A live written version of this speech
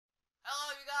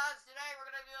guys, today we're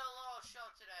gonna do a little show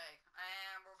today,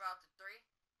 and we're about to 3,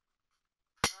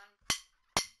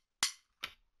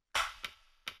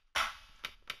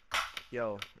 1.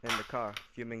 Yo, in the car,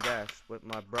 fuming gas with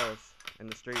my bros in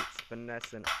the streets,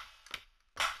 finessing.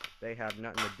 They have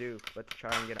nothing to do but to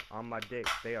try and get on my dick.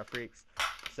 They are freaks,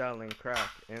 selling crack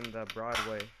in the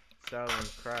Broadway, selling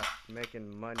crack,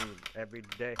 making money every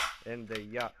day in the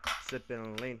yacht,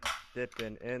 sipping lean,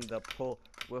 dipping in the pool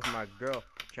with my girl,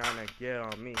 trying to get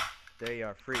on me. They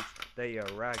are freaks, they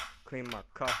are rag, clean my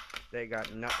car, they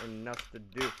got nothing else to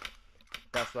do.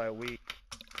 That's why we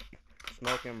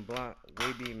smoking blunt,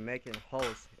 we be making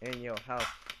holes in your house.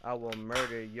 I will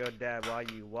murder your dad while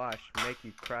you wash, make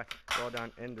you cry, roll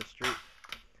down in the street,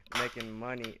 making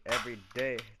money every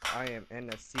day. I am in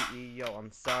the CEO,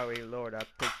 I'm sorry Lord, I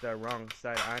picked the wrong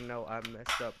side. I know I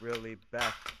messed up really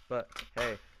bad, but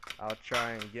hey, I'll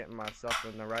try and get myself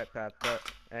in the right path. But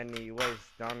anyways,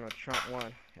 Donald Trump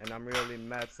won, and I'm really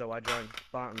mad, so I joined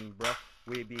Fontin, bro.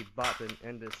 We be bopping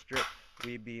in the strip.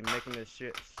 We be making this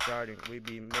shit starting. We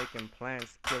be making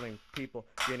plans, killing people,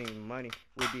 getting money.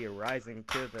 We be rising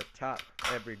to the top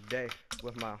every day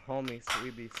with my homies.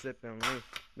 We be sipping lean,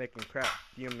 making crap,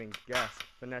 fuming gas,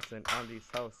 finessing on these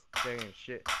hoes, saying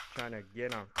shit, trying to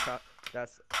get on top.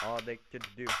 That's all they could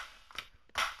do. You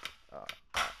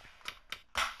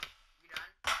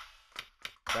done?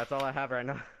 That's all I have right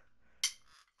now.